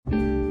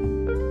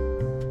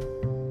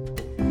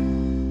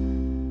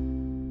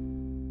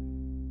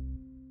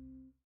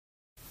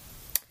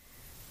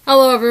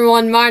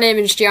everyone, my name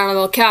is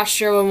Gianna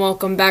Castro and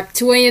welcome back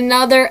to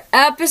another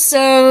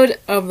episode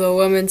of the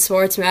Women's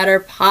Sports Matter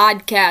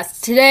podcast.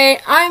 Today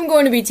I'm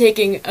going to be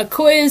taking a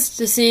quiz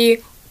to see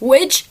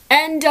which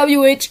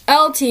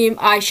NWHL team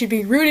I should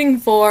be rooting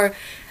for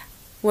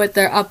with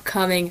their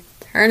upcoming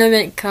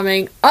tournament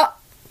coming up.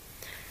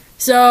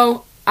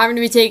 So I'm going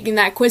to be taking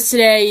that quiz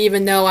today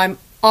even though I'm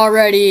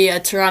already a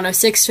Toronto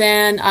Six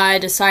fan. I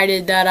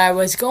decided that I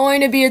was going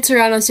to be a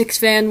Toronto Six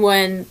fan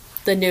when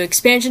the new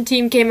expansion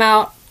team came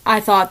out. I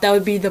thought that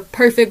would be the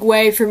perfect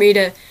way for me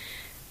to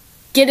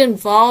get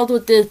involved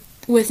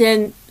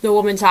within the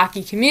women's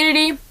hockey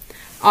community.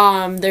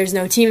 There's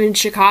no team in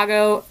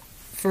Chicago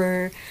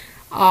for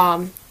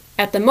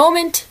at the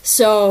moment,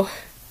 so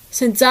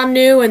since I'm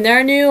new and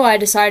they're new, I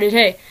decided,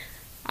 hey,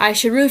 I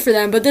should root for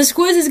them. But this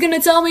quiz is going to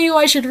tell me who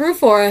I should root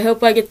for. I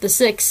hope I get the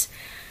 6.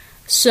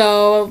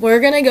 So we're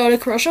going to go to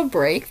commercial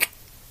break.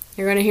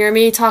 You're going to hear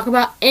me talk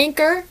about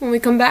Anchor when we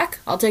come back.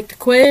 I'll take the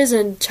quiz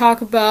and talk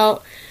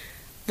about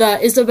the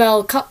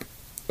Isabel Cup,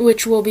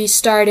 which will be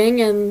starting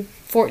in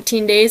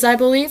 14 days, I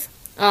believe,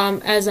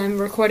 as I'm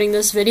recording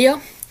this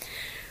video.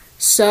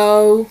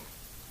 So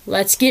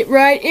let's get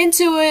right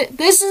into it.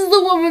 This is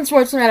the Women's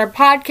Sports Matter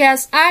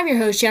podcast. I'm your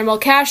host, Gianna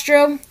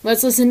Castro.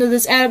 Let's listen to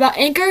this ad about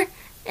Anchor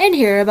and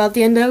hear about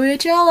the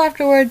NWHL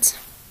afterwards.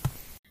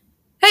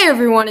 Hey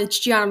everyone, it's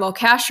Gianna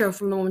Castro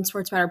from the Women's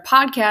Sports Matter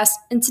podcast,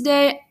 and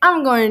today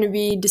I'm going to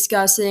be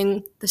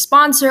discussing the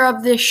sponsor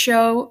of this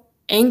show,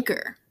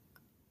 Anchor.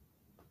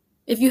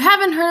 If you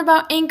haven't heard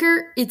about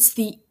Anchor, it's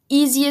the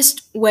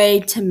easiest way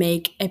to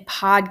make a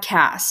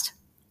podcast.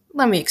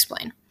 Let me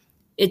explain.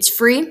 It's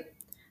free.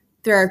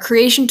 There are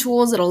creation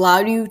tools that allow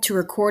you to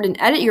record and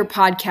edit your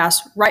podcast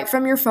right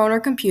from your phone or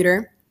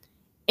computer.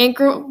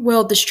 Anchor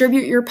will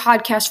distribute your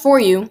podcast for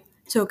you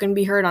so it can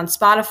be heard on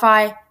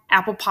Spotify,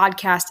 Apple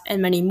Podcasts,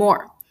 and many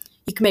more.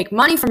 You can make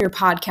money from your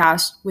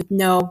podcast with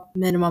no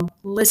minimum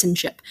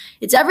listenership.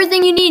 It's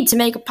everything you need to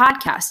make a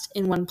podcast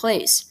in one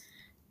place.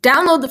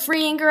 Download the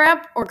free Anchor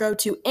app or go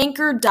to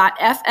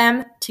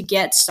anchor.fm to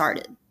get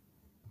started.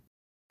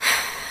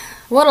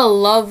 What a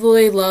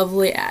lovely,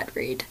 lovely ad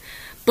read.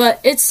 But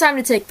it's time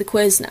to take the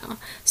quiz now.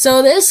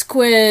 So this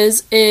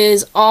quiz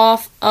is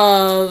off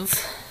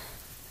of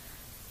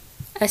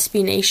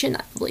SB Nation,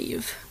 I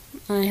believe.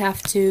 I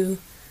have to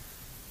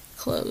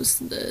close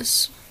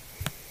this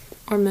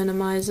or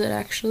minimize it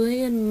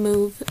actually and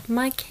move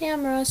my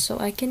camera so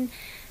I can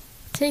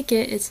take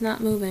it. It's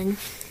not moving.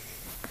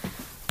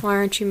 Why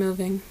aren't you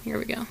moving? Here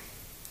we go.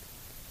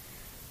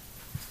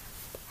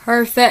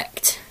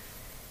 Perfect.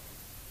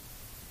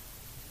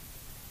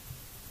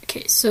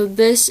 Okay, so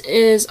this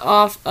is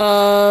off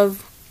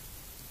of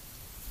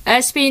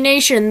SB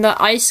Nation,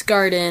 the Ice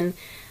Garden.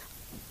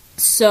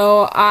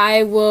 So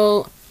I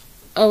will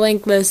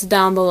link this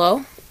down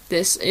below.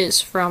 This is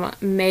from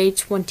May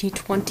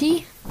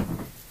 2020.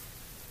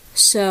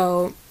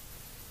 So,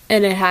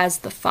 and it has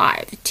the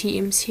 5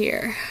 teams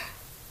here.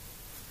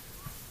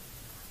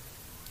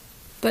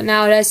 But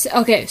now it has,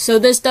 okay, so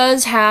this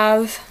does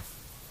have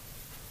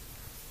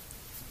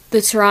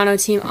the Toronto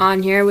team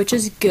on here, which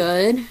is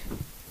good.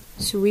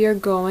 So we are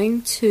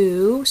going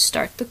to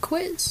start the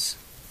quiz.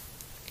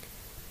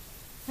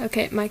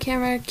 Okay, my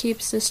camera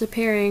keeps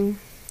disappearing.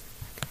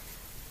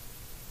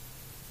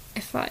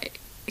 If I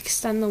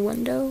extend the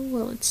window,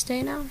 will it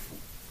stay now?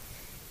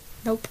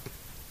 Nope.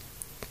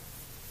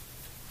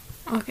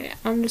 Okay,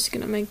 I'm just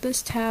gonna make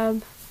this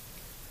tab.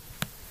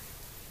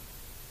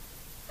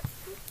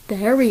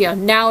 There we go.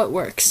 Now it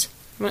works.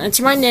 I'm gonna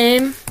enter my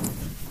name.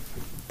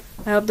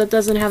 I hope that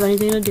doesn't have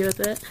anything to do with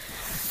it.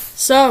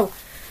 So,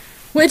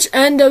 which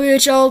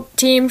NWHL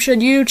team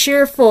should you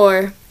cheer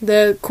for?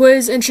 The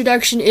quiz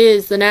introduction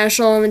is the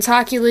National Women's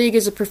Hockey League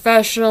is a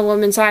professional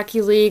women's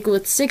hockey league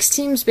with 6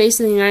 teams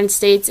based in the United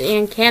States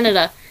and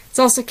Canada. It's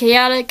also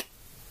chaotic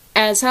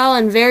as hell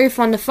and very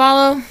fun to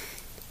follow.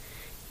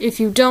 If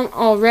you don't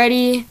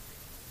already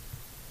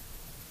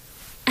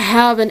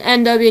have an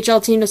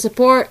NWHL team to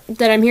support,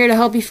 then I'm here to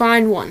help you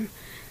find one.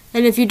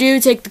 And if you do,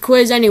 take the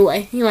quiz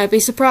anyway. You might be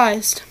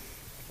surprised.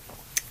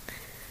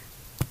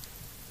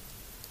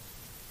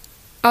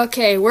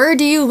 Okay, where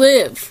do you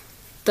live?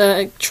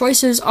 The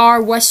choices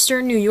are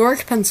Western New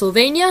York,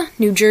 Pennsylvania,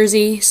 New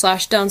Jersey /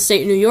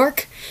 downstate New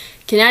York,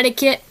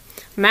 Connecticut,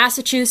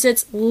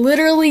 Massachusetts,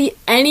 literally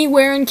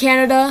anywhere in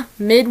Canada,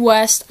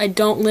 Midwest. I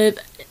don't live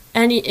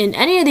in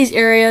any of these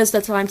areas.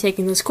 That's why I'm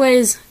taking this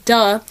quiz.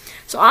 Duh.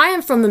 So I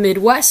am from the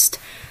Midwest,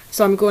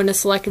 so I'm going to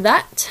select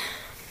that.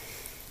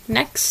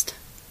 Next.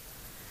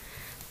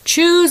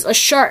 Choose a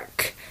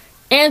shark.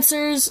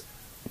 Answers,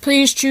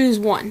 please choose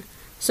one.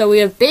 So we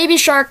have baby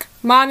shark,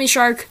 mommy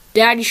shark,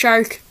 daddy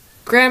shark,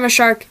 grandma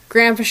shark,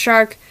 grandpa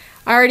shark.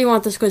 I already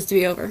want this quiz to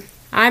be over.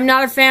 I'm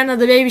not a fan of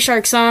the baby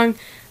shark song,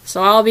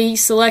 so I'll be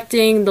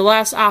selecting the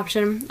last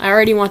option. I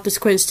already want this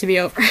quiz to be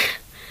over.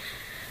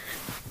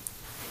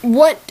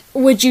 What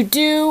would you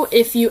do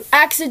if you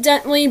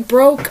accidentally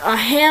broke a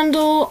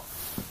handle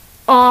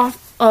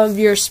off of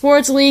your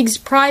sports league's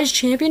prize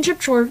championship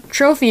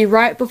trophy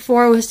right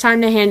before it was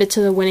time to hand it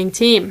to the winning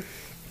team?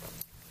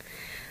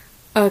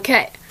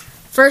 Okay.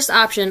 First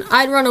option,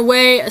 I'd run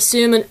away,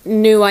 assume a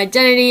new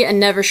identity, and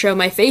never show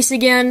my face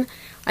again.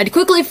 I'd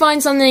quickly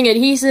find something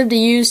adhesive to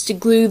use to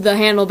glue the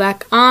handle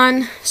back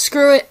on.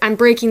 Screw it, I'm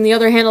breaking the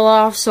other handle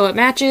off so it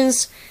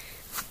matches.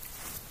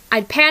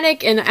 I'd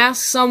panic and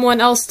ask someone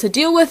else to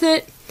deal with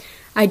it.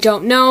 I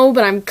don't know,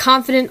 but I'm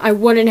confident I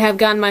wouldn't have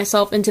gotten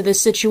myself into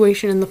this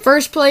situation in the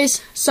first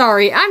place.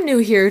 Sorry, I'm new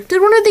here.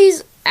 Did one of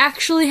these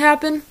actually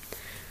happen?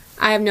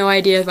 I have no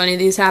idea if any of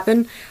these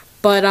happen,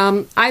 but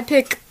I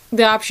pick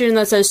the option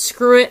that says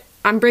screw it,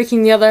 I'm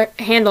breaking the other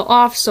handle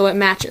off so it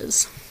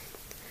matches.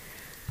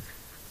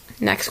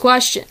 Next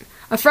question.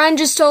 A friend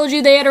just told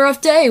you they had a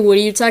rough day. What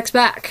do you text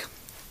back?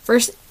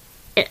 First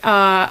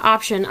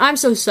option, I'm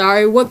so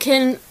sorry. What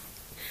can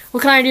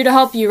I do to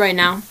help you right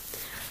now?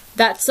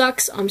 That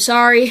sucks. I'm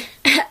sorry.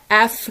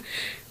 F.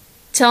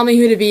 Tell me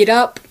who to beat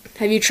up.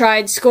 Have you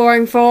tried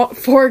scoring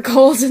four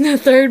goals in the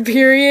third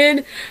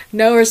period?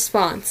 No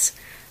response.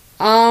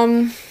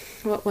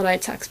 What would I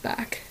text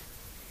back?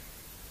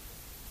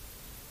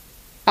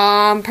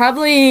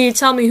 Probably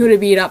tell me who to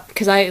beat up,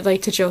 because I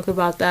like to joke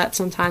about that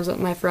sometimes with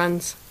my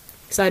friends.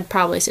 So I'd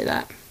probably say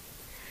that.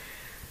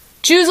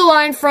 Choose a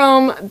line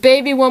from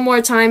Baby One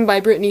More Time by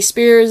Britney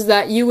Spears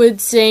that you would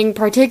sing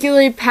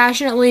particularly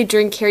passionately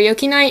during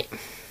karaoke night.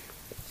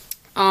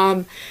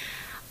 I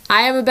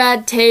have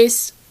bad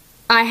taste,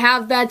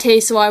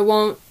 so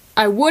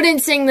I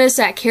wouldn't sing this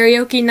at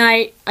karaoke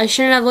night. I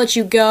shouldn't have let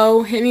you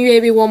go. Hit me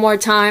baby one more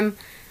time.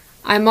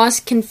 I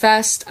must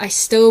confess, I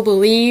still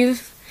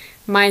believe.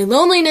 My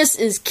loneliness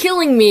is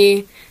killing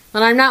me.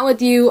 When I'm not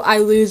with you, I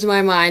lose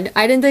my mind.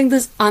 I didn't think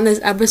on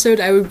this episode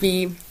I would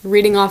be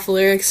reading off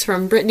lyrics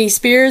from Britney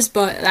Spears,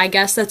 but I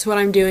guess that's what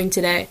I'm doing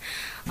today.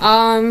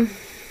 I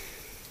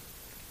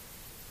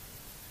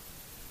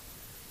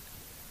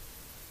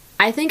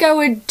think I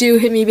would do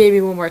Hit Me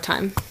Baby One More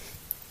Time.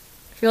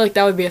 I feel like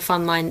that would be a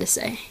fun line to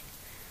say.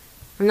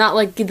 I'm not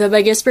like the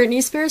biggest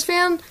Britney Spears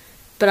fan,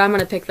 but I'm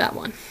gonna pick that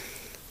one.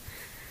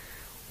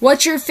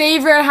 What's your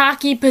favorite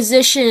hockey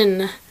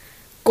position?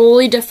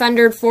 Goalie,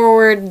 defender,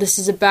 forward. This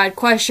is a bad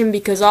question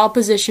because all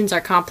positions are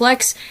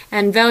complex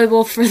and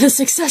valuable for the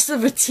success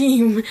of a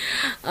team.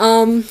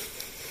 What's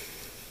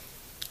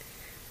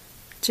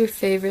your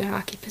favorite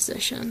hockey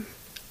position?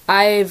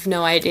 I have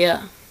no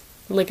idea.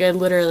 Like, I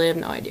literally have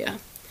no idea.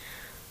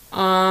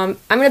 I'm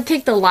going to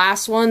pick the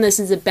last one. This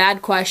is a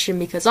bad question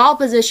because all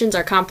positions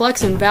are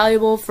complex and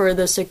valuable for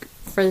the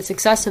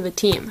success of a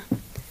team.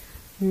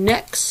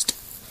 Next.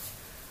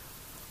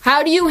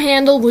 How do you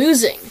handle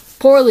losing?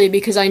 Poorly,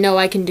 because I know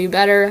I can do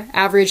better.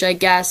 Average, I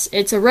guess.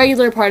 It's a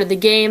regular part of the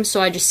game, so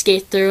I just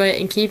skate through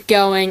it and keep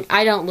going.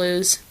 I don't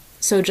lose,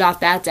 so jot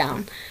that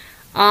down.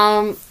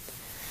 When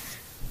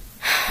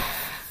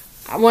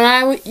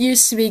I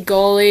used to be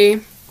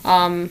goalie,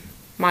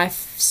 my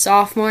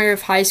sophomore year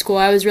of high school,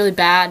 I was really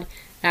bad,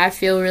 and I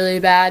feel really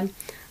bad.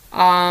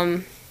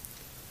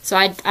 So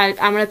I'm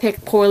going to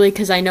pick poorly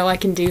because I know I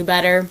can do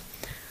better.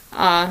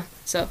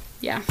 So,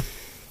 yeah.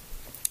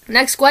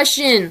 Next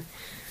question.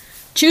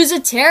 Choose a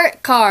tarot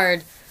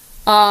card.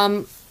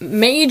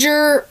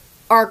 Major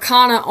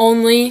Arcana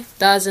only,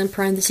 that's in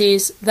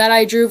parentheses, that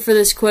I drew for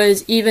this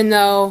quiz, even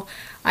though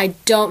I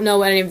don't know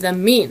what any of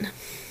them mean.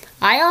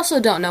 I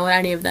also don't know what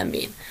any of them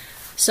mean.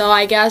 So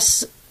I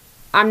guess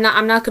I'm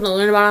not going to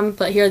learn about them,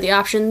 but here are the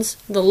options.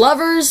 The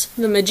Lovers,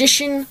 the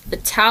Magician, the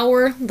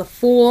Tower, the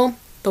Fool,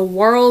 the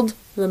World,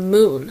 the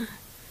Moon.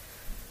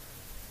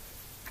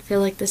 I feel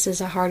like this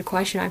is a hard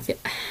question.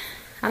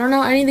 I don't know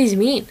what any of these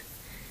mean.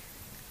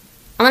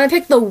 I'm going to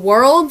pick the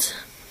World.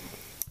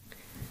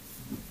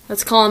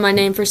 That's calling my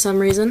name for some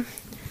reason.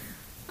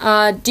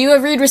 Do you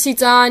have read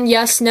receipts on?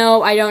 Yes,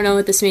 no, I don't know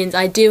what this means.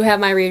 I do have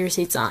my read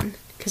receipts on,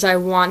 because I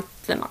want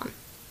them on.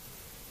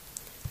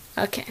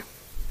 Okay.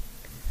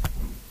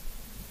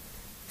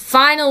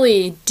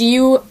 Finally, do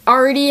you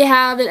already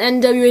have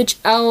an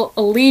NWHL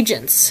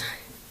allegiance?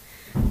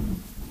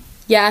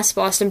 Yes,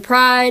 Boston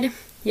Pride.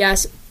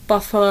 Yes,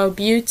 Buffalo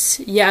Beauts.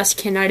 Yes,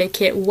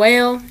 Connecticut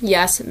Whale.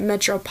 Yes,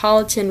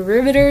 Metropolitan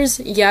Riveters.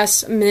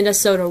 Yes,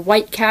 Minnesota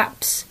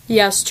Whitecaps.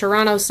 Yes,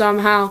 Toronto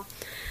somehow.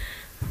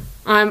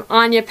 I'm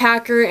Anya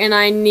Packer and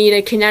I need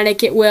a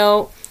Connecticut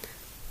Whale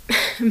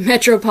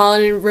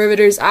Metropolitan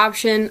Riveters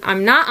option.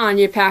 I'm not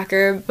Anya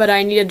Packer, but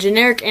I need a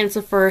generic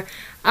answer for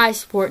I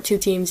support two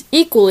teams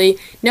equally.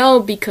 No,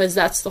 because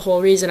that's the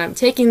whole reason I'm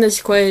taking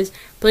this quiz.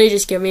 Please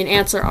just give me an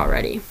answer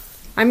already.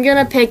 I'm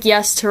gonna pick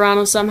yes,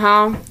 Toronto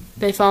somehow.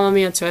 They follow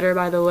me on Twitter,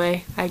 by the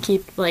way. I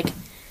keep,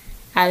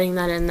 adding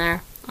that in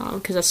there.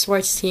 Because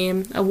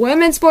a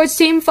women's sports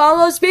team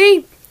follows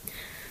me.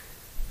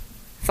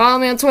 Follow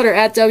me on Twitter,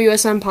 at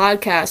WSM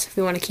Podcast, if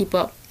you want to keep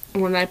up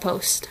when I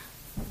post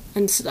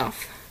and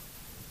stuff.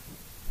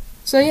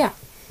 So, yeah.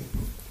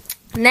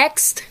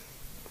 Next.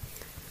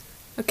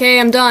 Okay,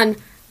 I'm done.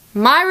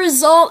 My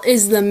result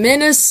is the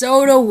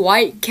Minnesota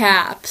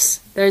Whitecaps.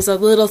 There's a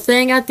little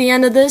thing at the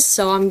end of this,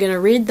 so I'm going to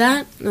read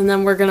that, and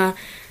then we're going to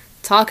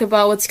talk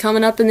about what's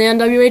coming up in the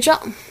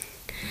NWHL.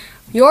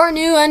 Your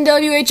new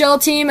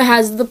NWHL team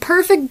has the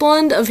perfect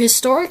blend of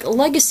historic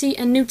legacy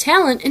and new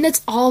talent, and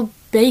it's all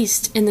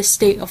based in the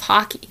state of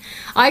hockey.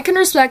 I can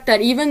respect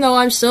that, even though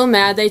I'm still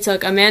mad they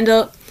took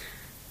Amanda,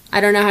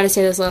 I don't know how to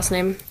say this last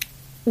name,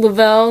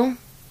 Lavelle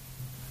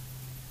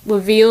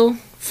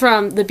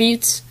from the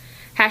Buttes.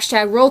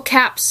 Hashtag Roll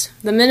Caps.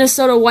 The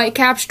Minnesota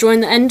Whitecaps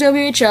joined the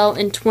NWHL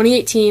in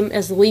 2018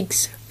 as the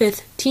league's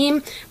 5th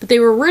team, but they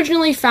were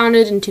originally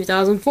founded in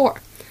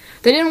 2004.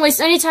 They didn't waste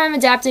any time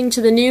adapting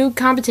to the new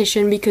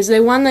competition because they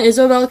won the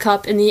Isobel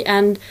Cup at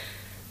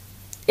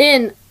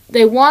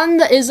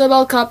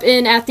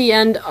the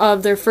end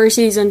of their first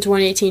season,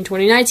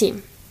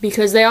 2018-2019.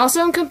 Because they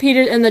also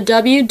competed in the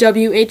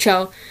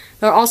WWHL,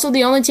 they're also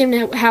the only team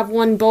to have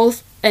won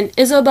both an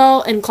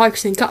Isobel and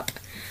Clarkson Cup.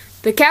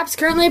 The Caps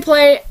currently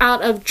play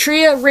out of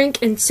Tria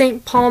Rink in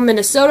St. Paul,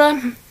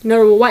 Minnesota.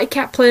 Notable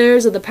Whitecap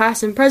players of the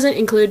past and present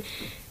include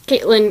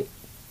Caitlin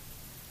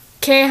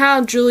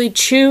Cahill, Julie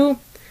Chu.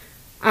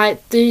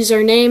 These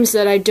are names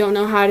that I don't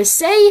know how to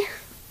say,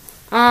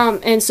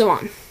 and so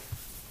on.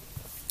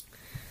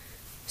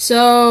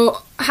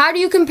 So, how do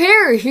you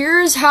compare?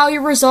 Here's how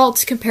your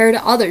results compare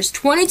to others.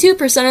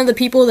 22% of the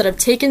people that have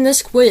taken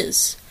this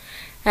quiz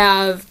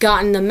have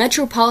gotten the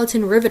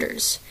Metropolitan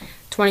Riveters.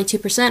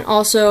 22%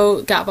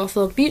 also got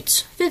Buffalo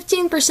Buttes,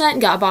 15%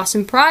 got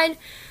Boston Pride,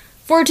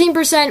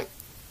 14%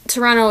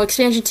 Toronto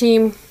Expansion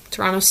Team,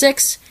 Toronto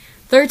 6,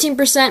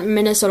 13%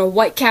 Minnesota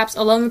Whitecaps,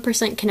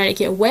 11%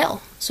 Connecticut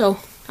Whale. So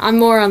I'm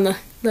more on the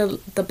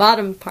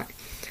bottom part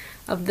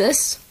of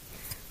this.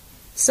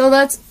 So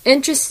that's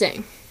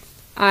interesting.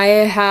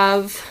 I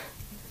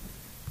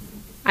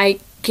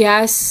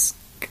guess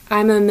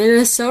I'm a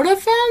Minnesota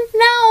fan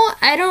now?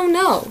 I don't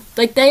know.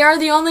 Like, they are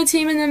the only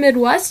team in the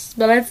Midwest,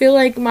 but I feel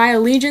like my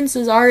allegiance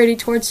is already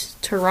towards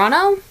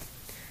Toronto.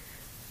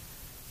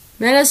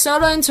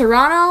 Minnesota and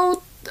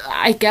Toronto,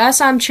 I guess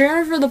I'm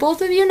cheering for the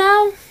both of you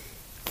now?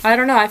 I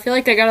don't know. I feel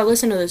like I gotta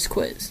listen to this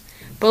quiz.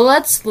 But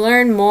let's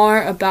learn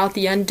more about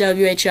the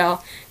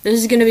NWHL. This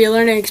is going to be a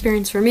learning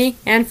experience for me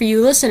and for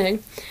you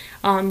listening,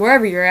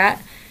 wherever you're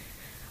at.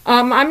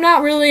 I'm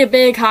not really a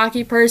big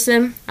hockey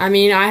person. I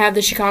mean, I have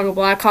the Chicago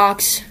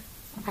Blackhawks.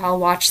 I'll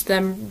watch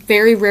them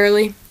very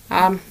rarely.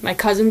 My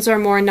cousins are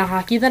more into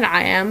hockey than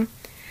I am.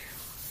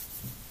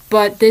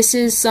 But this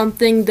is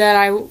something that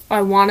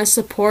I want to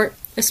support,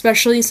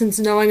 especially since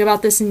knowing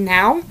about this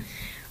now.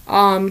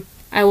 I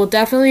will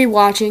definitely be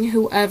watching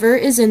whoever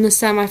is in the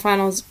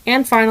semifinals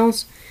and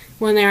finals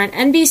when they're on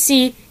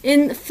NBC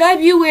in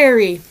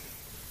February.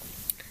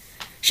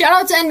 Shout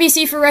out to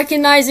NBC for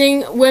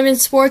recognizing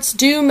women's sports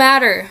do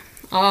matter,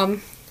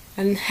 and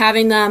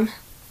having them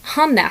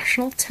on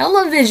national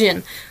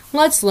television.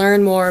 Let's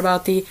learn more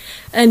about the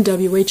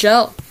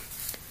NWHL.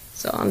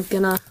 So I'm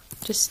gonna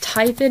just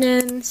type it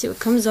in, see what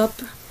comes up.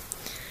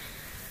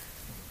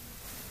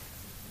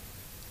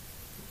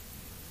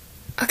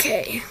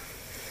 Okay.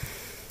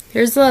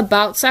 Here's the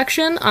About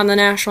section on the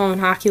National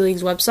Women's Hockey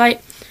League's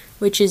website,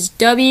 which is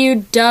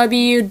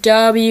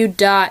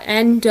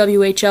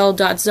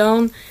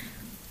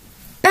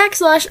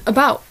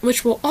www.nwhl.zone/about,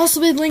 which will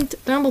also be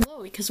linked down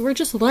below because we're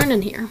just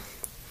learning here.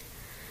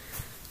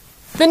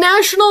 The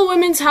National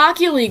Women's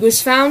Hockey League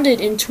was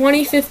founded in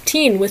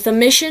 2015 with a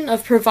mission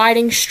of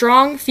providing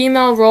strong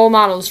female role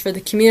models for the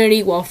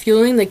community while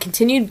fueling the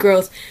continued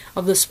growth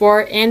of the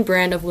sport and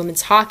brand of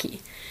women's hockey.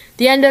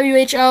 The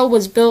NWHL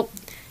was built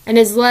and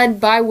is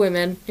led by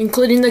women,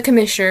 including the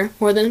commissioner,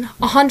 more than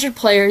 100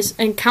 players,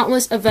 and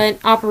countless event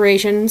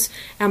operations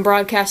and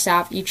broadcast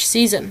staff each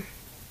season.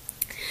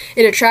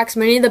 It attracts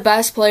many of the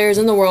best players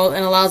in the world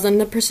and allows them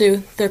to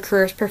pursue their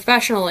careers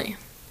professionally.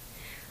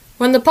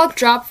 When the puck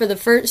dropped for the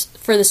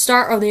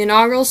start of the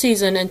inaugural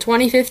season in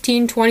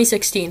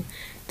 2015-2016,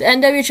 the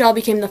NWHL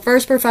became the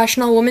first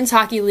professional women's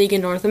hockey league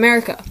in North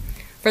America.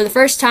 For the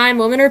first time,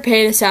 women are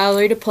paid a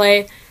salary to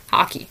play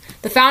hockey.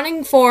 The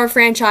founding four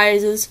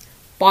franchises,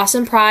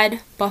 Boston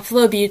Pride,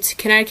 Buffalo Buttes,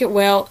 Connecticut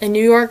Whale, and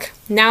New York,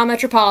 now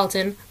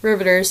Metropolitan,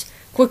 Riveters,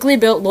 quickly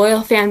built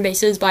loyal fan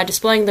bases by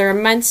displaying their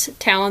immense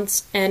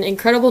talents and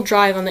incredible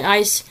drive on the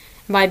ice,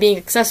 and by being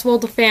accessible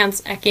to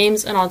fans at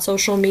games and on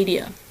social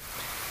media.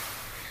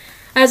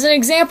 As an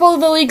example of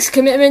the league's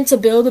commitment to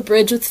build a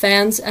bridge with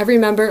fans, every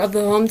member of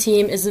the home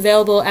team is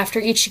available after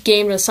each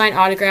game to sign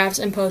autographs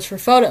and pose for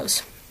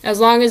photos. As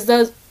long as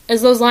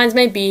those lines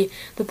may be,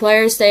 the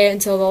players stay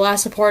until the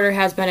last supporter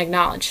has been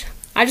acknowledged.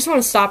 I just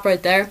want to stop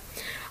right there.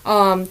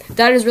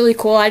 That is really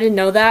cool. I didn't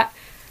know that.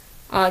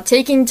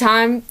 Taking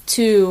time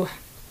to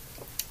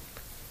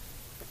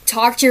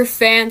talk to your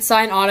fans,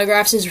 sign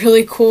autographs is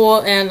really cool.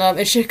 And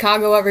if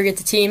Chicago ever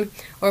gets a team,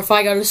 or if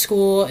I go to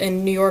school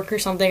in New York or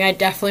something, I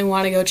definitely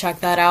want to go check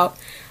that out.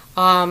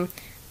 I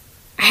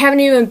haven't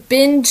even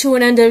been to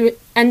an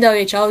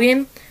NWHL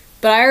game,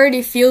 but I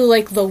already feel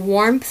like the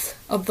warmth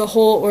of the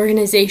whole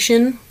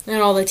organization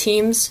and all the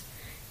teams.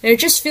 And it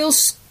just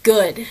feels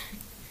good.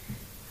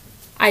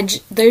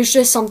 There's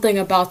just something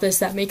about this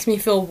that makes me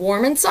feel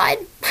warm inside.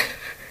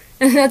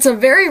 And that's a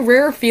very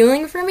rare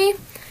feeling for me.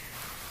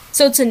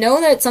 So to know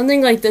that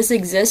something like this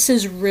exists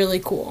is really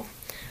cool.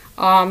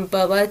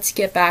 But let's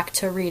get back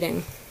to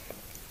reading.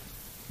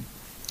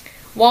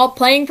 While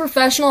playing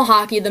professional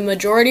hockey, the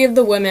majority of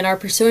the women are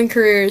pursuing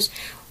careers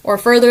or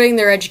furthering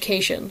their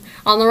education.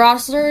 On the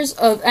rosters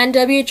of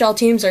NWHL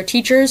teams are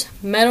teachers,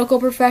 medical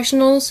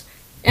professionals,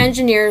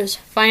 engineers,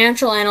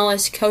 financial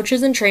analysts,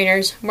 coaches and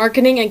trainers,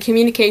 marketing and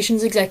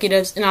communications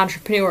executives, and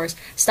entrepreneurs.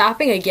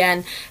 Stopping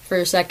again for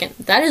a second.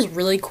 That is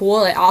really cool.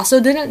 I also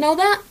didn't know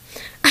that.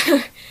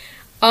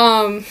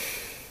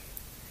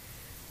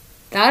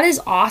 That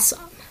is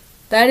awesome.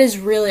 That is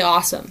really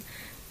awesome.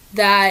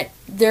 That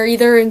they're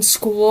either in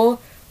school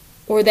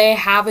or they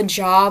have a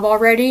job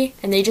already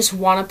and they just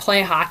want to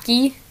play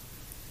hockey.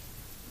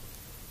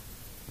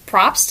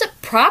 Props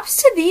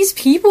to these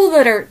people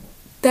that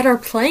are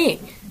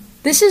playing.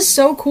 This is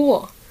so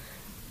cool.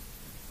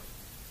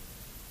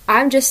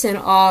 I'm just in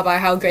awe by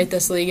how great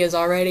this league is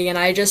already, and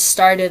I just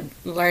started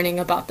learning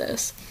about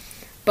this.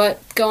 But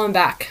going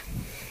back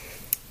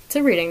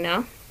to reading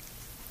now.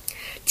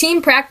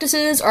 Team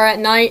practices are at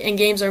night and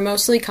games are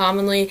mostly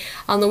commonly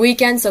on the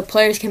weekends so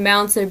players can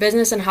balance their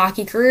business and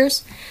hockey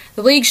careers.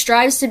 The league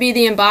strives to be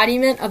the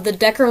embodiment of the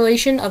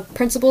Declaration of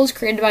Principles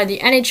created by the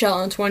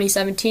NHL in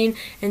 2017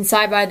 and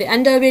signed by the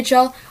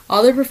NWHL,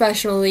 other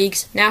professional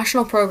leagues,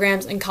 national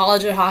programs, and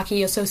college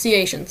hockey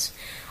associations.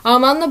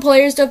 Among the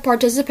players that have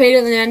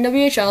participated in the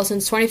NWHL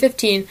since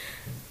 2015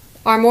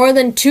 are more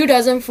than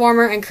 24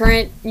 former and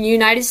current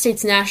United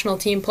States national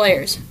team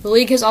players. The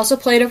league has also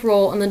played a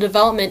role in the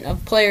development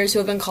of players who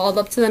have been called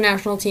up to the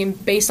national team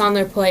based on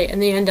their play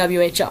in the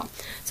NWHL.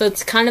 So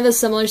it's kind of a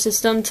similar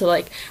system to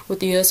like with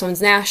the U.S.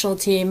 Women's National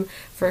Team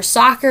for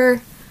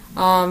soccer,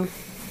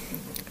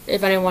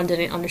 if anyone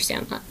didn't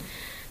understand that.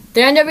 The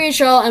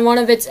NWHL and one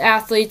of its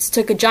athletes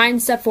took a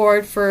giant step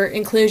forward for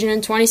inclusion in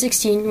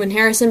 2016 when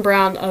Harrison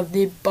Brown of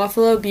the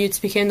Buffalo Beauts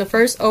became the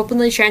first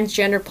openly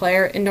transgender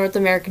player in North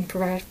American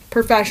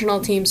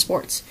professional team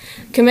sports.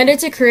 Committed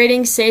to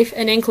creating safe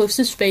and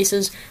inclusive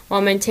spaces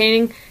while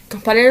maintaining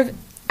competitive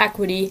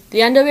equity, the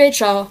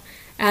NWHL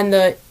and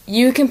the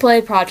You Can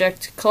Play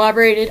project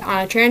collaborated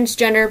on a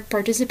transgender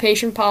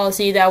participation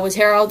policy that was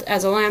heralded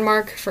as a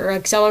landmark for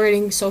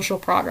accelerating social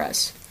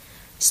progress.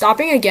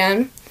 Stopping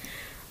again.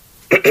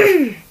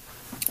 You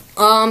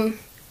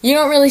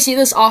don't really see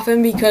this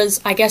often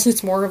because I guess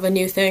it's more of a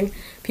new thing.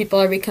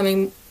 People are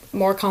becoming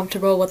more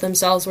comfortable with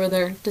themselves where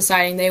they're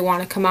deciding they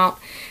want to come out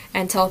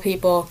and tell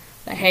people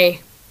that,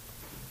 hey,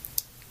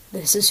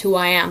 this is who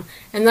I am.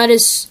 And that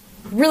is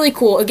really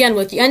cool. Again,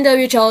 what the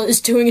NWHL is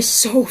doing is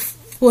so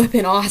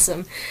flippin'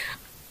 awesome.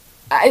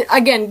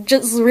 Again,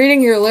 just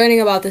reading or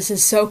learning about this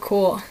is so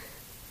cool.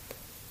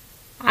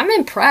 I'm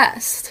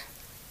impressed.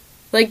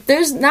 Like,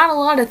 there's not a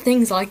lot of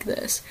things like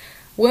this.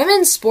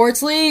 Women's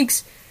sports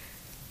leagues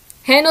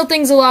handle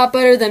things a lot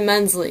better than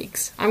men's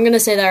leagues. I'm going to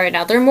say that right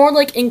now. They're more,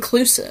 like,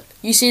 inclusive.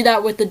 You see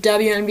that with the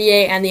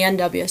WNBA and the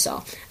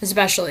NWSL,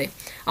 especially.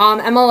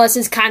 MLS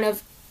is kind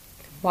of...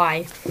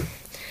 Why?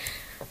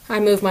 I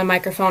moved my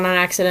microphone on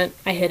accident.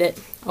 I hit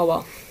it. Oh,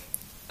 well.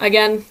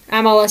 Again,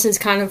 MLS is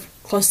kind of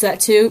close to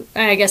that, too.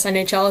 And I guess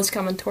NHL is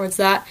coming towards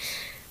that.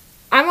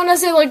 I'm going to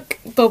say,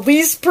 like, the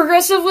least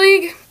progressive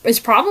league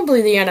is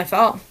probably the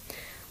NFL.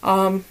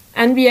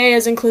 NBA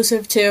is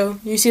inclusive too.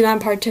 You see them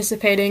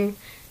participating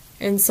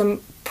in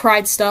some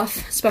pride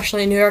stuff,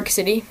 especially in New York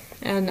City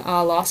and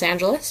Los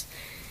Angeles.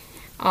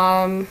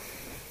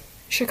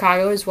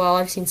 Chicago as well.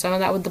 I've seen some of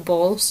that with the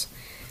Bulls.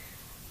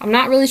 I'm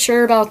not really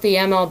sure about the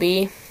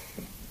MLB.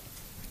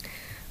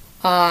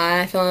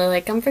 I feel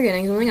like I'm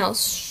forgetting something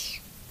else.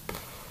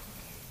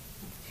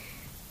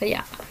 But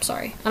yeah, I'm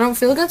sorry. I don't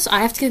feel good, so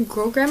I have to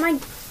go grab my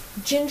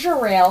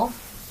ginger ale.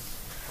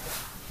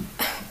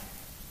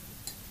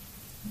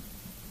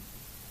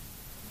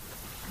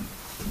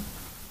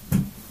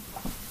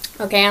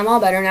 Okay, I'm all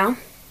better now.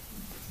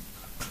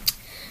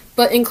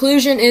 But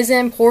inclusion is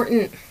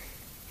important.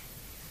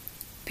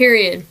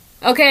 Period.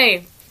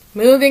 Okay,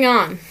 moving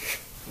on.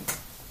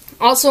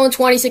 Also in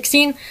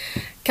 2016,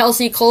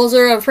 Kelsey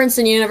Kolzer of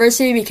Princeton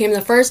University became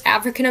the first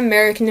African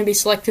American to be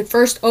selected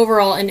first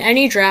overall in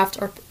any draft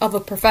of a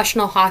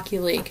professional hockey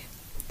league.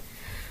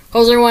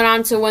 Kolzer went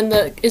on to win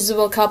the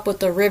Isabel Cup with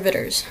the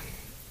Riveters.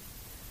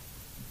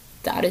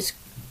 That is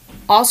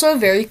also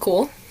very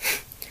cool.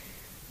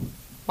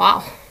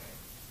 Wow.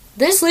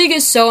 This league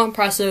is so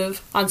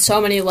impressive on so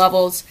many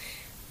levels.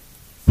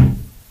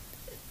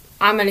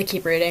 I'm going to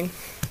keep reading.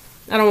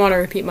 I don't want to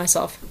repeat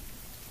myself.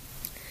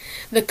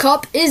 The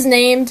cup is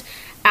named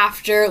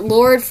after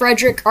Lord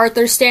Frederick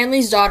Arthur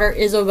Stanley's daughter,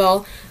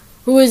 Isabel,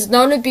 who is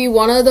known to be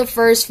one of the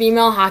first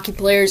female hockey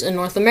players in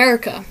North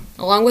America.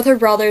 Along with her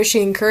brother,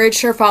 she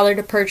encouraged her father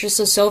to purchase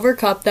a silver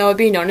cup that would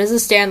be known as the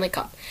Stanley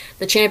Cup,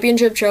 the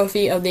championship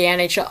trophy of the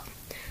NHL.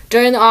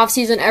 During the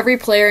offseason, every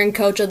player and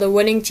coach of the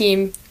winning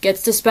team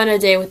gets to spend a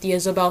day with the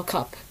Isabel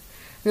Cup.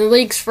 In the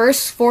league's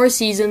first 4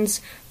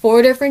 seasons,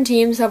 4 different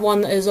teams have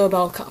won the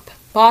Isabel Cup.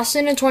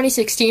 Boston in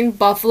 2016,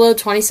 Buffalo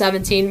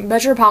 2017,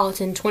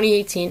 Metropolitan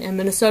 2018, and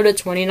Minnesota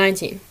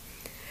 2019.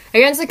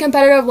 Against the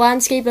competitive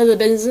landscape of the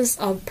business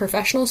of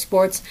professional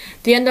sports,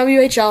 the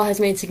NWHL has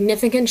made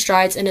significant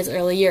strides in its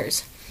early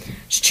years.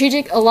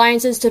 Strategic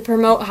alliances to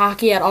promote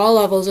hockey at all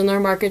levels in their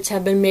markets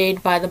have been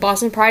made by the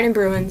Boston Pride and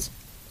Bruins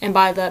and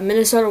by the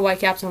Minnesota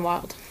Whitecaps and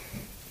Wild.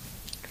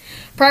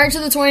 Prior to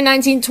the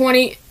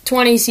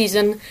 2019-2020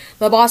 season,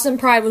 the Boston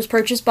Pride was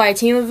purchased by a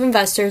team of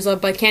investors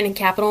led by Cannon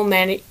Capital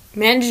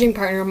managing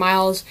partner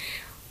Miles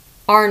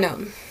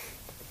Arnone.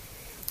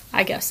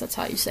 I guess that's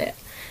how you say it.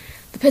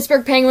 The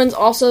Pittsburgh Penguins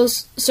also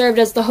served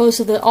as the host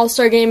of the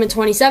All-Star Game in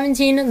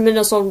 2017,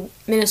 the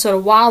Minnesota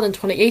Wild in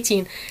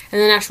 2018,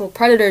 and the Nashville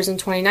Predators in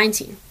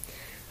 2019.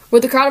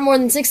 With a crowd of more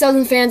than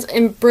 6,000 fans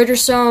in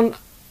Bridgestone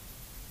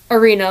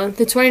Arena,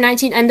 the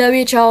 2019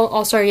 NWHL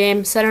All-Star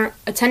Game set an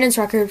attendance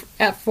record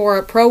for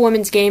a pro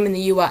women's game in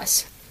the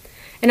U.S.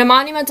 In a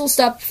monumental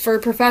step for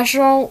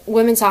professional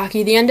women's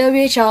hockey, the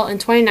NWHL in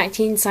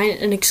 2019 signed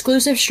an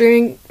exclusive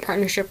streaming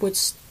partnership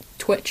with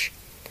Twitch.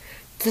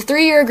 The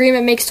 3-year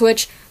agreement makes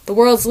Twitch the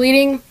world's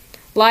leading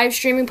live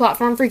streaming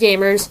platform for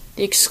gamers,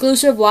 the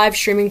exclusive live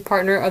streaming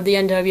partner of the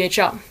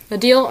NWHL. The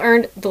deal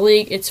earned the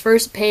league its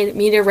first paid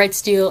media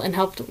rights deal and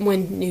helped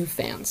win new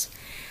fans.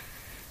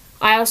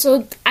 I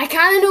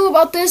kind of know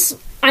about this.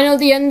 I know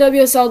the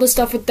NWSL does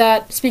stuff with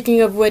that. Speaking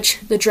of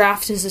which, the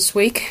draft is this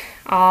week.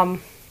 I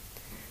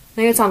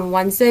think it's on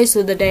Wednesday,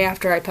 so the day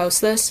after I post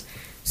this.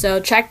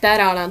 So check that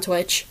out on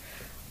Twitch.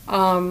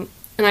 And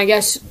I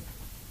guess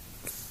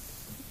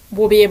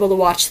we'll be able to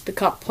watch the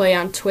Cup play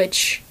on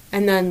Twitch,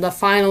 and then the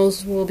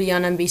finals will be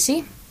on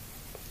NBC.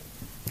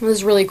 It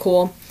was really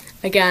cool.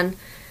 Again,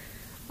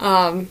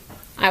 I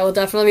will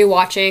definitely be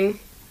watching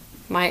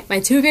my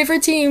 2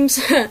 favorite teams.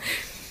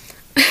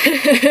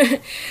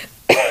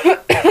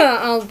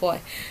 Oh boy.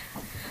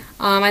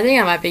 I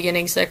think I might be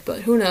getting sick,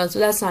 but who knows?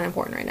 That's not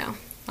important right now.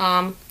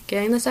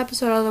 Getting this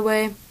episode out of the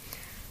way.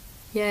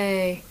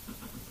 Yay.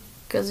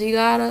 Because you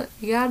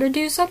gotta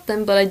do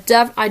something, but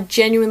I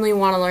genuinely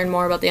want to learn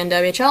more about the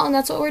NWHL, and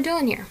that's what we're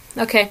doing here.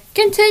 Okay,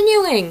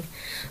 continuing.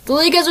 The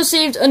league has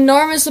received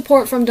enormous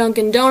support from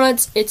Dunkin'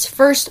 Donuts, its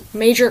first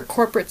major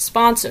corporate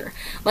sponsor.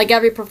 Like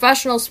every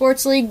professional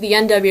sports league, the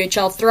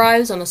NWHL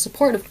thrives on the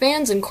support of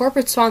fans and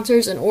corporate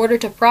sponsors in order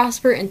to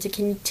prosper and to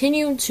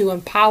continue to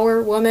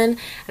empower women,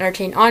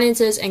 entertain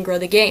audiences, and grow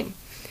the game.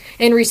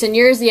 In recent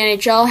years, the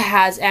NHL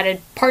has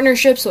added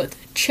partnerships with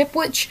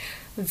Chipwich,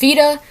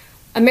 Vita,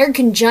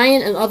 American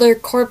Giant, and other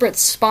corporate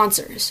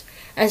sponsors.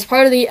 As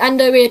part of the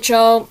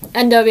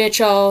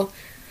NWHL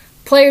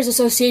Players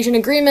Association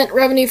agreement,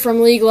 revenue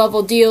from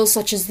league-level deals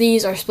such as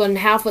these are split in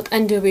half with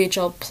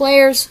NWHL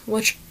players,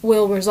 which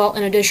will result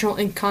in additional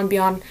income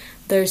beyond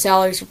their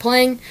salaries for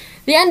playing.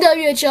 The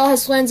NWHL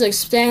has plans to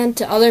expand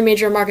to other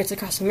major markets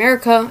across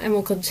America and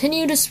will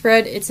continue to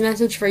spread its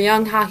message for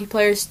young hockey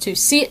players to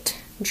see it,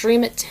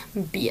 dream it,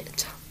 be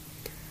it.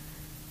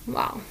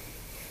 Wow.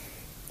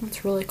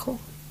 That's really cool.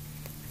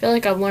 I feel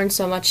like I've learned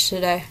so much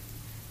today.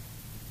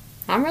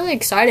 I'm really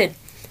excited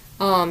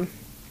to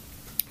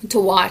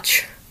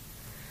watch,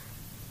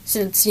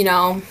 since,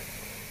 NBA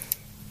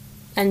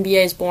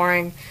is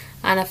boring,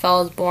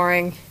 NFL is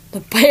boring.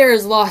 The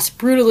Bears lost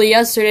brutally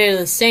yesterday to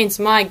the Saints,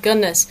 my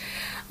goodness.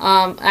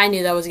 I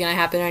knew that was going to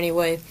happen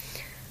anyway.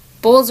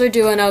 Bulls are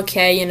doing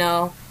okay,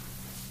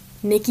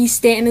 Nikki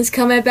Stanton is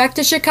coming back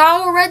to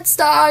Chicago Red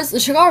Stars. The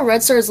Chicago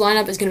Red Stars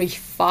lineup is going to be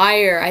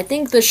fire. I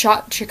think the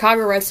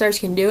Chicago Red Stars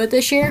can do it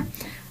this year.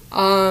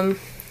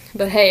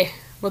 But hey,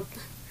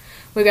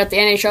 we got the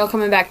NHL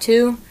coming back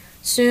too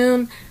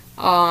soon.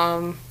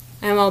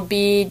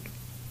 MLB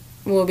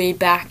will be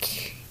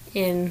back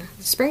in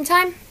the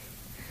springtime.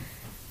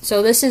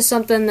 So this is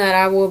something that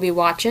I will be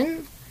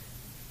watching.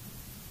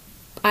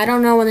 I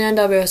don't know when the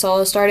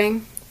NWSL is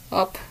starting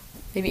up,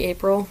 maybe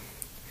April.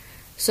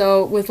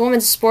 So with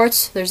women's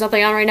sports, there's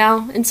nothing on right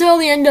now until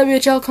the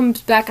NWHL comes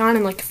back on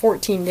in like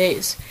 14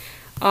 days.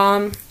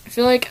 I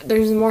feel like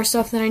there's more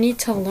stuff that I need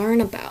to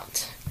learn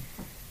about.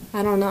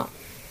 I don't know.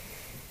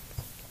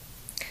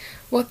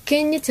 What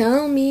can you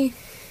tell me?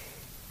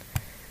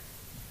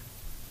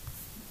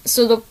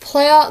 So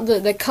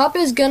the Cup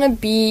is gonna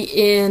be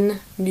in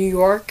New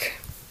York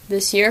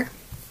this year.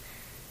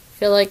 I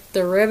feel like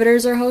the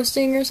Riveters are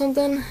hosting or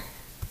something.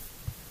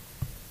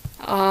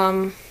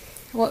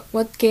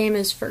 What game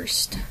is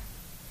first?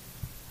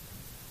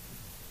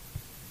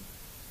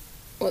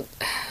 What?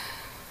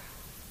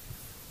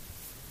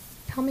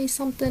 Tell me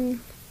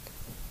something.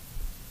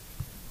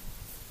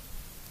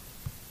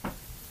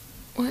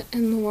 What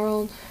in the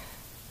world?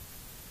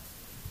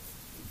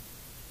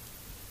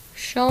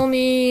 Show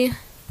me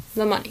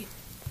the money.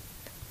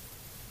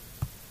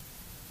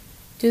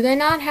 Do they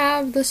not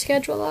have the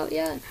schedule out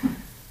yet?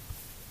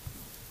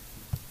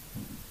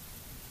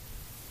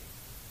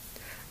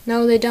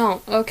 No, they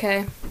don't.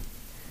 Okay.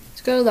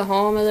 Let's go to the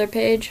home of their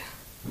page.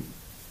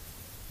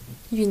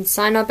 You can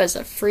sign up as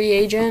a free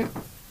agent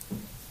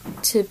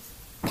to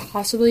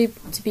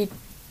be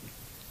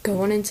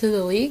going into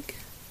the league.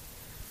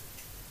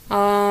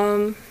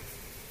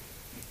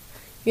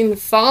 You can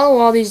follow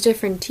all these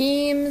different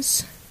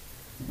teams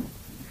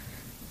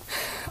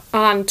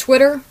on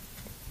Twitter.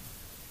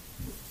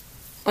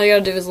 All you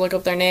gotta do is look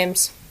up their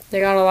names. They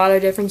got a lot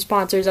of different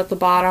sponsors at the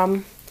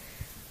bottom,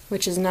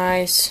 which is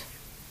nice.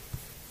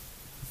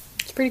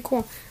 pretty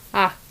cool.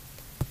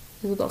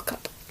 Isabel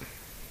Cup.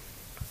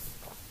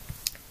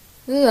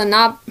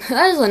 That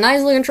is a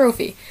nice looking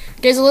trophy.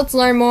 Okay, so let's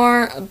learn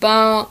more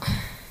about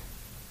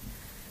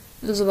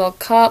Isabel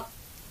Cup.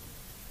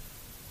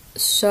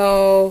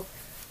 So,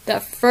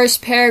 that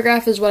first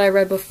paragraph is what I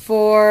read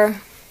before.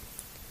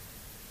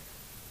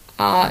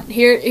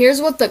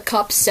 Here's what the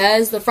cup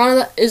says. The front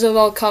of the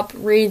Isabel Cup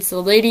reads,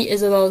 the Lady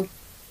Isabel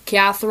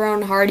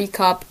Catherine Hardy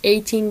Cup,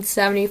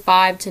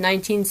 1875 to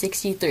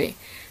 1963.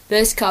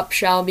 This cup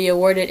shall be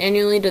awarded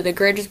annually to the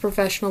greatest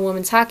professional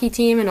women's hockey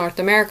team in North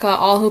America.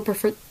 All who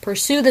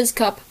pursue this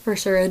cup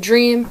pursue a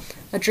dream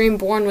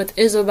born with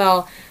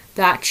Isabel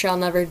that shall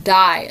never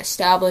die.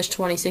 Established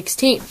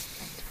 2016.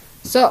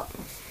 So,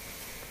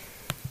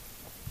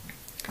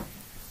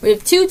 we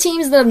have two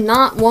teams that have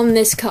not won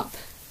this cup.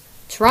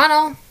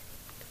 Toronto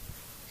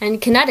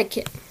and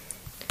Connecticut.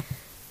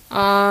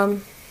 I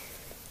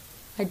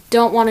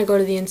don't want to go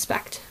to the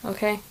inspect,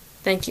 okay?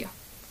 Thank you,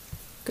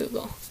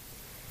 Google.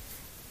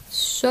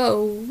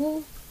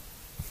 So,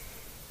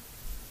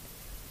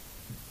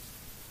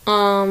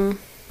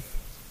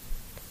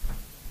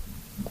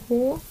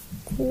 cool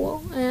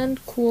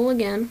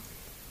again.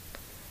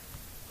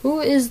 Who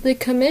is the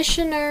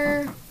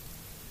commissioner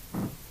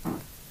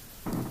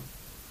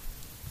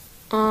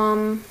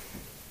of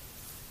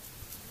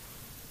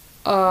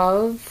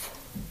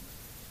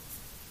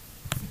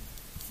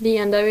the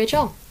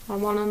NWHL? I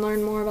want to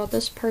learn more about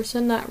this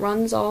person that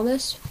runs all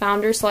this.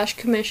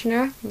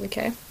 Founder/commissioner.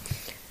 Okay.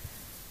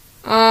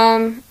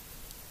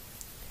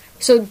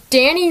 So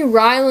Danny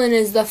Ryland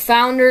is the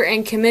founder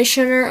and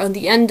commissioner of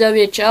the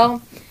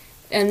NWHL,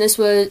 and this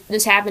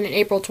happened in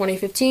April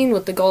 2015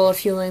 with the goal of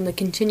fueling the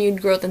continued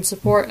growth and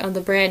support of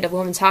the brand of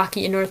women's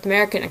hockey in North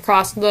America and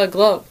across the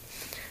globe.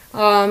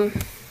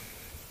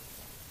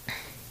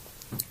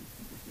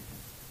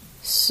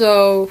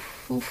 So,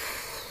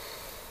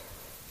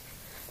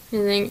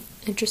 anything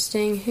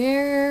interesting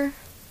here?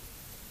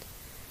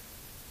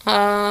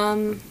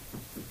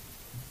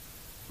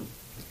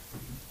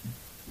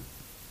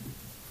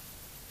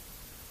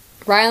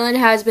 Ryland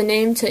has been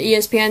named to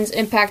ESPN's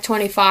Impact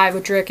 25,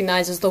 which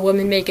recognizes the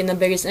women making the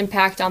biggest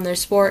impact on their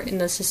sport in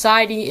the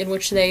society in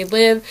which they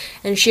live,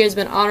 and she has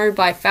been honored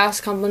by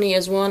Fast Company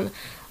as one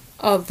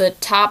of the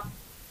top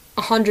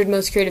 100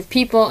 most creative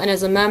people and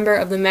as a member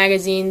of the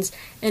magazine's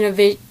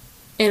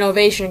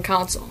Innovation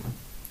Council.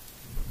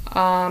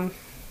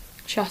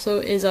 She also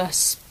is a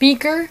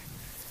speaker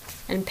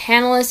and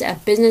panelist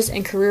at business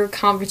and career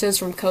conferences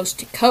from coast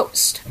to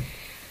coast.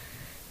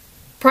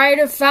 Prior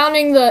to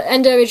founding the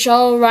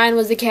NWHL, Ryland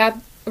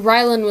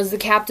was the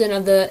captain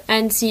of the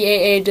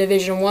NCAA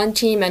Division I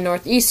team at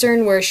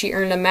Northeastern, where she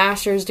earned a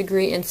master's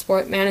degree in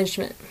sport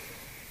management.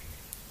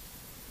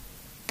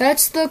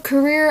 That's the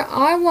career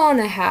I want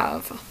to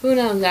have. Who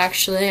knows,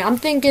 actually? I'm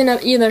thinking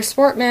of either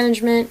sport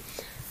management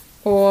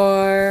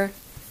or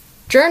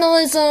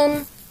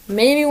journalism.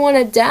 Maybe want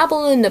to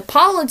dabble into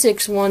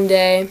politics one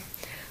day.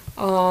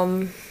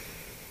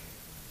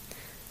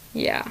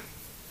 Yeah.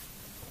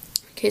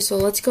 Okay, so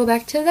let's go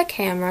back to the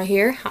camera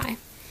here. Hi.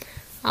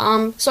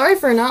 Sorry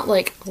for not,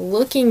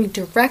 looking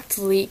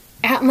directly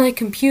at my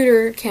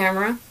computer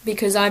camera,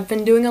 because I've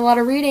been doing a lot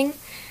of reading.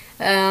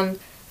 I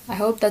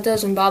hope that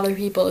doesn't bother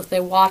people if they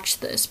watch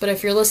this, but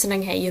if you're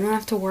listening, hey, you don't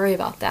have to worry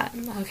about that,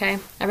 okay?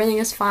 Everything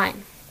is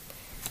fine.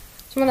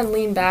 So I'm going to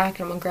lean back,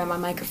 and I'm going to grab my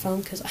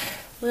microphone, because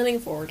leaning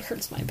forward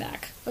hurts my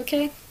back.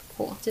 Okay?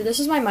 Cool. So this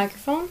is my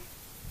microphone.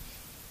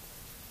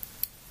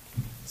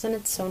 Isn't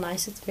it so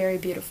nice? It's very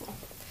beautiful.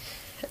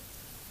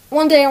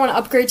 One day I want to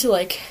upgrade to,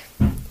 a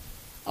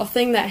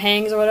thing that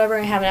hangs or whatever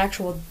and have an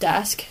actual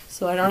desk,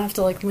 so I don't have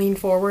to, lean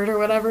forward or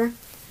whatever.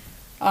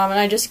 And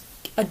I just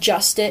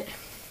adjust it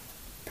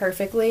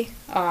perfectly.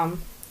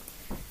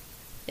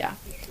 Yeah.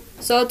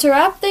 So to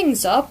wrap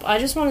things up, I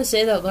just want to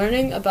say that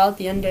learning about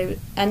the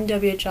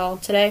NWHL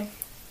today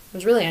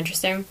was really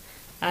interesting,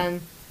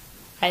 and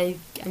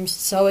I'm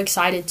so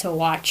excited to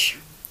watch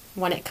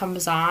when it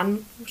comes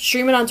on.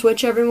 Stream it on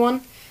Twitch,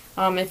 everyone.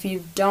 If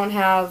you don't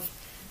have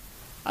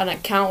an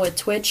account with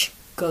Twitch,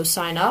 go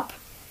sign up,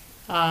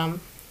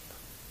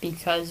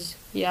 because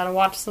you gotta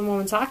watch some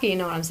women's hockey, you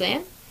know what I'm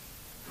saying?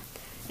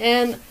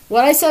 And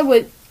what I said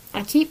I'm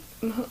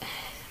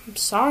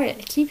sorry, I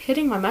keep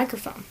hitting my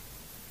microphone.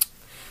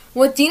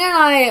 What Dean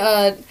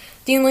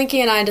Linky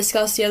and I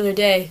discussed the other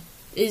day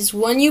is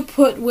when you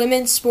put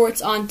women's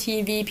sports on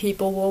TV,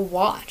 people will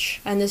watch.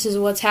 And this is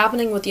what's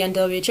happening with the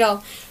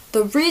NWHL.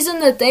 The reason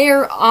that they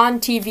are on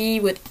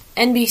TV with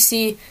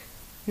NBC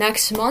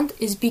next month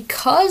is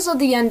because of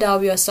the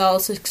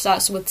NWSL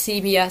success with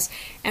CBS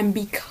and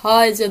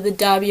because of the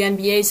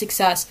WNBA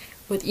success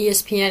with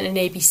ESPN and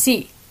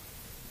ABC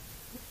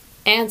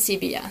and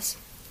CBS.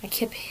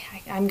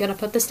 I'm going to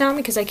put this down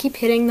because I keep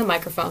hitting the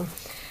microphone.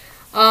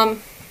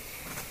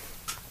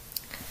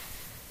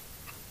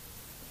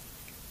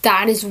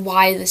 That is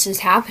why this is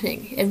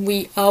happening, and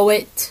we owe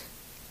it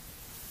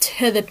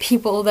to the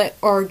people that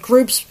are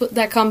groups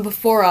that come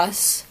before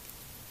us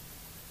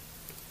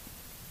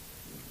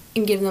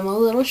and give them a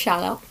little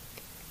shout out.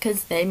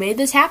 because they made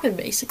this happen,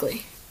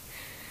 basically.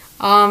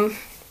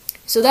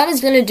 So that is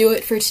going to do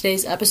it for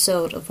today's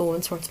episode of the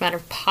Women's Sports Matter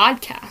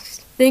podcast.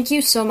 Thank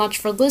you so much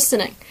for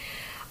listening.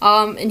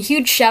 And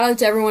huge shout out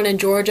to everyone in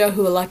Georgia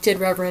who elected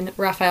Reverend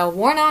Raphael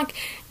Warnock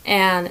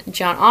and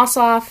Jon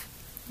Ossoff,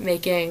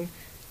 making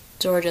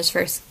Georgia's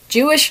first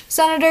Jewish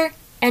senator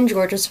and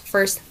Georgia's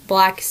first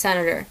black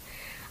senator.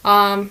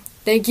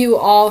 Thank you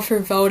all for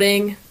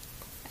voting,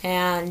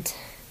 and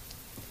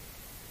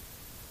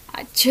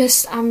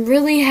I'm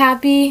really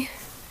happy.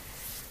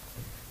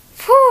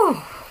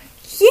 Whew,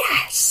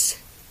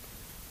 yes!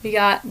 We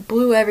got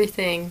blue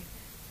everything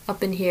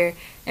up in here.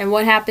 And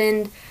what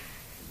happened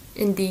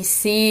in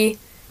DC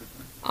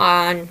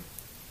on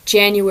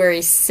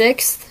January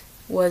 6th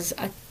was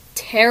a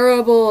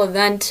terrible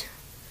event.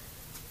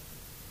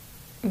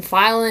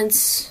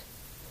 Violence.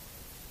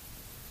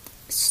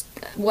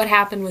 What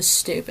happened was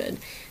stupid.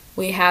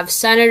 We have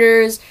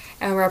senators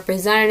and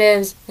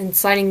representatives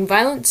inciting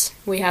violence.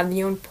 We have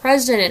the own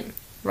president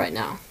right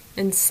now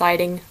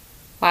inciting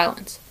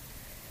violence.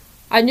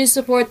 I do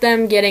support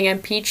them getting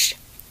impeached,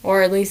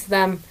 or at least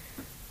them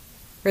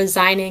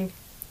resigning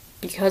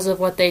because of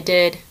what they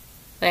did.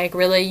 Like,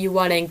 really, you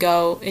want to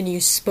go and you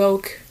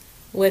spoke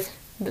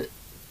to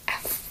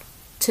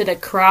the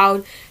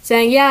crowd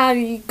saying, yeah,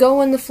 you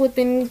go in the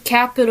flipping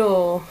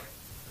Capitol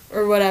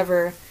or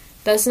whatever.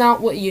 That's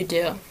not what you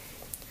do.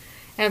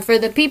 And for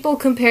the people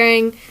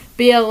comparing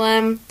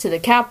BLM to the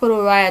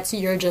Capitol riots,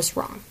 you're just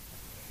wrong.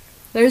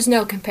 There's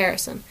no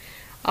comparison.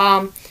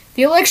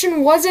 The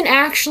election wasn't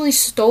actually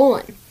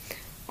stolen.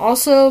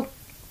 Also,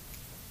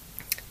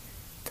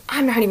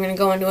 I'm not even going to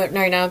go into it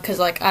right now because,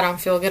 I don't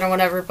feel good or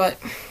whatever, but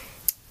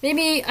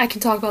maybe I can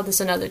talk about this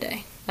another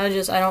day. I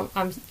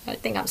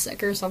think I'm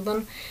sick or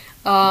something.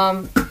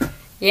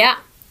 Yeah.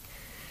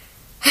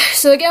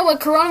 So again, with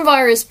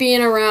coronavirus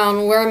being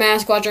around, wear a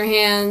mask, wash your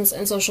hands,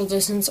 and social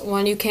distance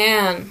when you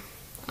can.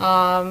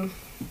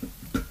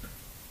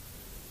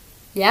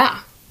 Yeah.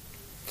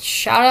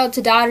 Shout out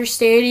to Dodger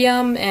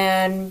Stadium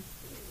and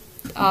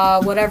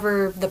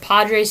whatever the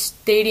Padres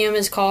Stadium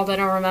is called, I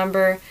don't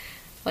remember,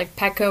 like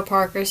Petco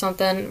Park or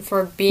something,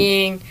 for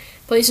being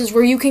places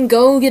where you can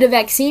go get a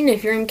vaccine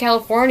if you're in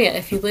California,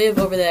 if you live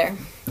over there.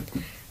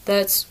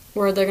 That's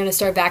where they're going to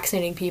start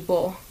vaccinating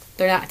people.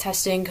 They're not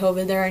testing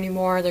COVID there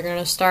anymore. They're going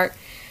to start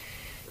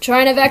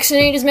trying to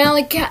vaccinate as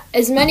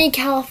many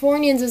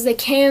Californians as they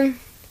can.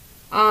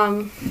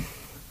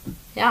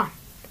 Yeah.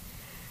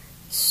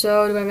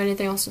 So, do I have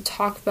anything else to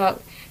talk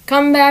about?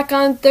 Come back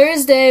on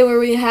Thursday where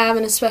we have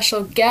a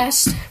special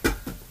guest.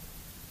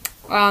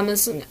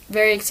 This is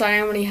very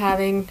exciting. I'm going to be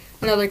having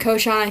another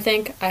coach on, I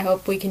think. I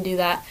hope we can do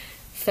that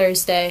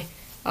Thursday.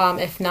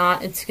 If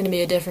not, it's going to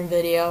be a different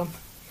video.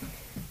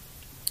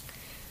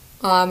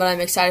 But I'm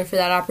excited for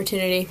that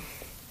opportunity.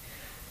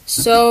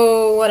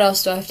 So, what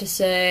else do I have to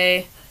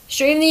say?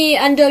 Stream the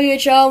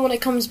NWHL when it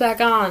comes back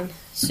on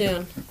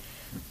soon.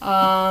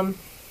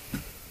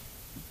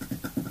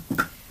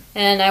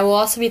 And I will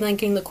also be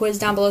linking the quiz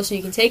down below so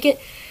you can take it.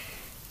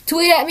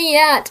 Tweet at me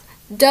at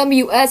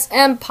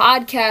WSM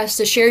Podcast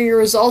to share your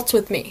results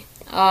with me.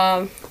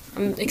 I'm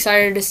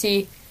excited to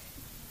see,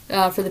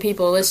 for the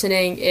people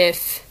listening,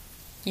 if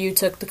you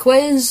took the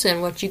quiz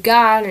and what you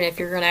got, and if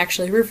you're going to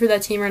actually root for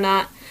that team or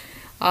not.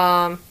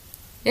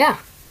 Yeah.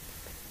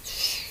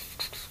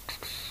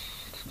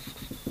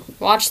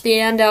 Watch the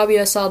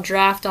NWSL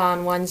draft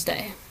on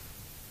Wednesday.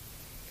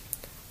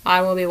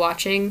 I will be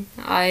watching.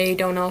 I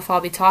don't know if I'll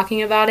be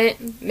talking about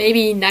it.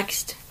 Maybe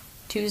next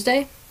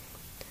Tuesday.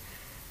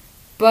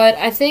 But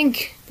I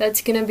think that's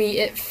going to be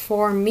it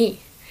for me.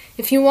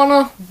 If you want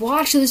to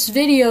watch this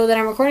video that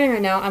I'm recording right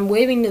now, I'm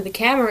waving to the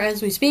camera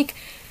as we speak,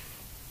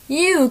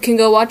 you can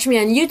go watch me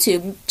on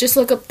YouTube. Just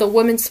look up the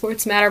Women's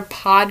Sports Matter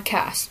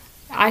podcast.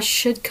 I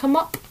should come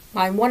up.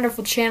 My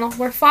wonderful channel.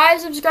 We're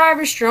 5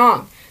 subscribers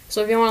strong.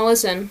 So if you want to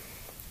listen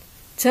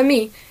to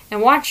me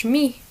and watch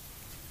me,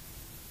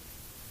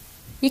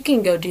 you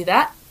can go do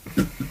that.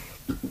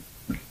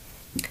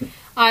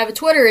 I have a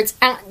Twitter. It's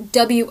at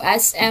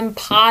WSM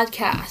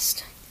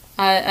Podcast.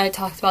 I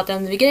talked about that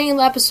in the beginning of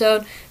the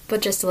episode,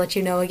 but just to let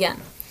you know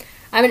again.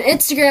 I have an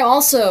Instagram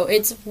also.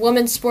 It's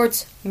Women's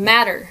Sports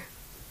Matter.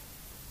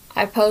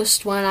 I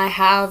post when I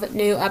have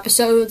new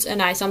episodes,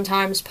 and I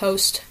sometimes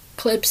post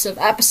clips of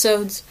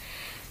episodes.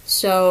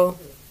 So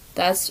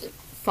that's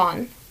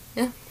fun.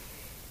 Yeah.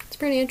 It's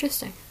pretty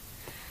interesting.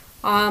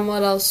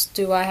 What else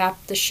do I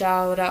have to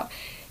shout out?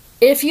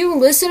 If you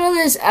listen to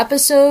this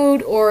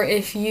episode, or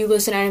if you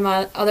listen to any of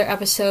my other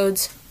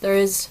episodes, there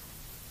is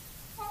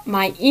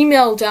my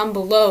email down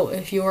below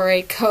if you are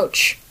a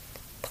coach,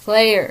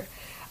 player,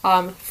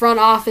 front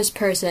office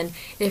person,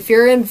 if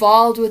you're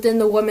involved within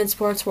the women's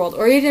sports world,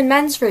 or even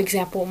men's, for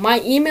example. My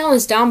email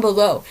is down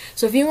below.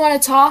 So if you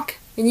want to talk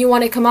and you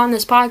want to come on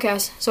this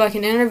podcast so I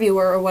can interview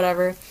her or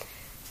whatever,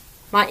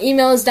 my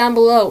email is down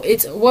below.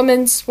 It's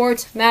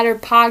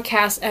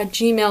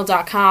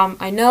womensportsmatterpodcast@gmail.com.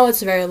 I know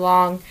it's very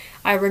long.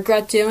 I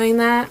regret doing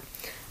that.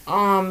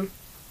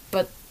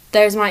 But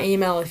there's my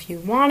email if you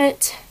want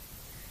it.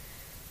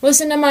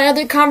 listen to my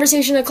other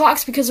Conversation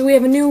O'Clocks because we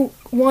have a new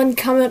one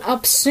coming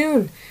up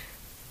soon.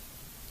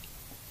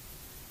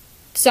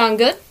 Sound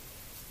good?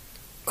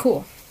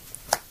 Cool.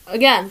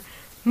 Again,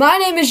 my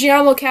name is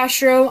Giancarlo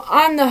Castro.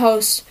 I'm the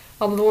host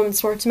of the Women's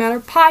Sports Matter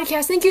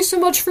podcast. Thank you so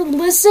much for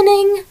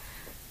listening.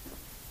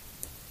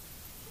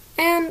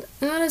 And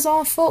that is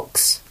all,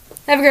 folks.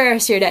 Have a great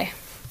rest of your day.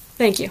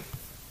 Thank you.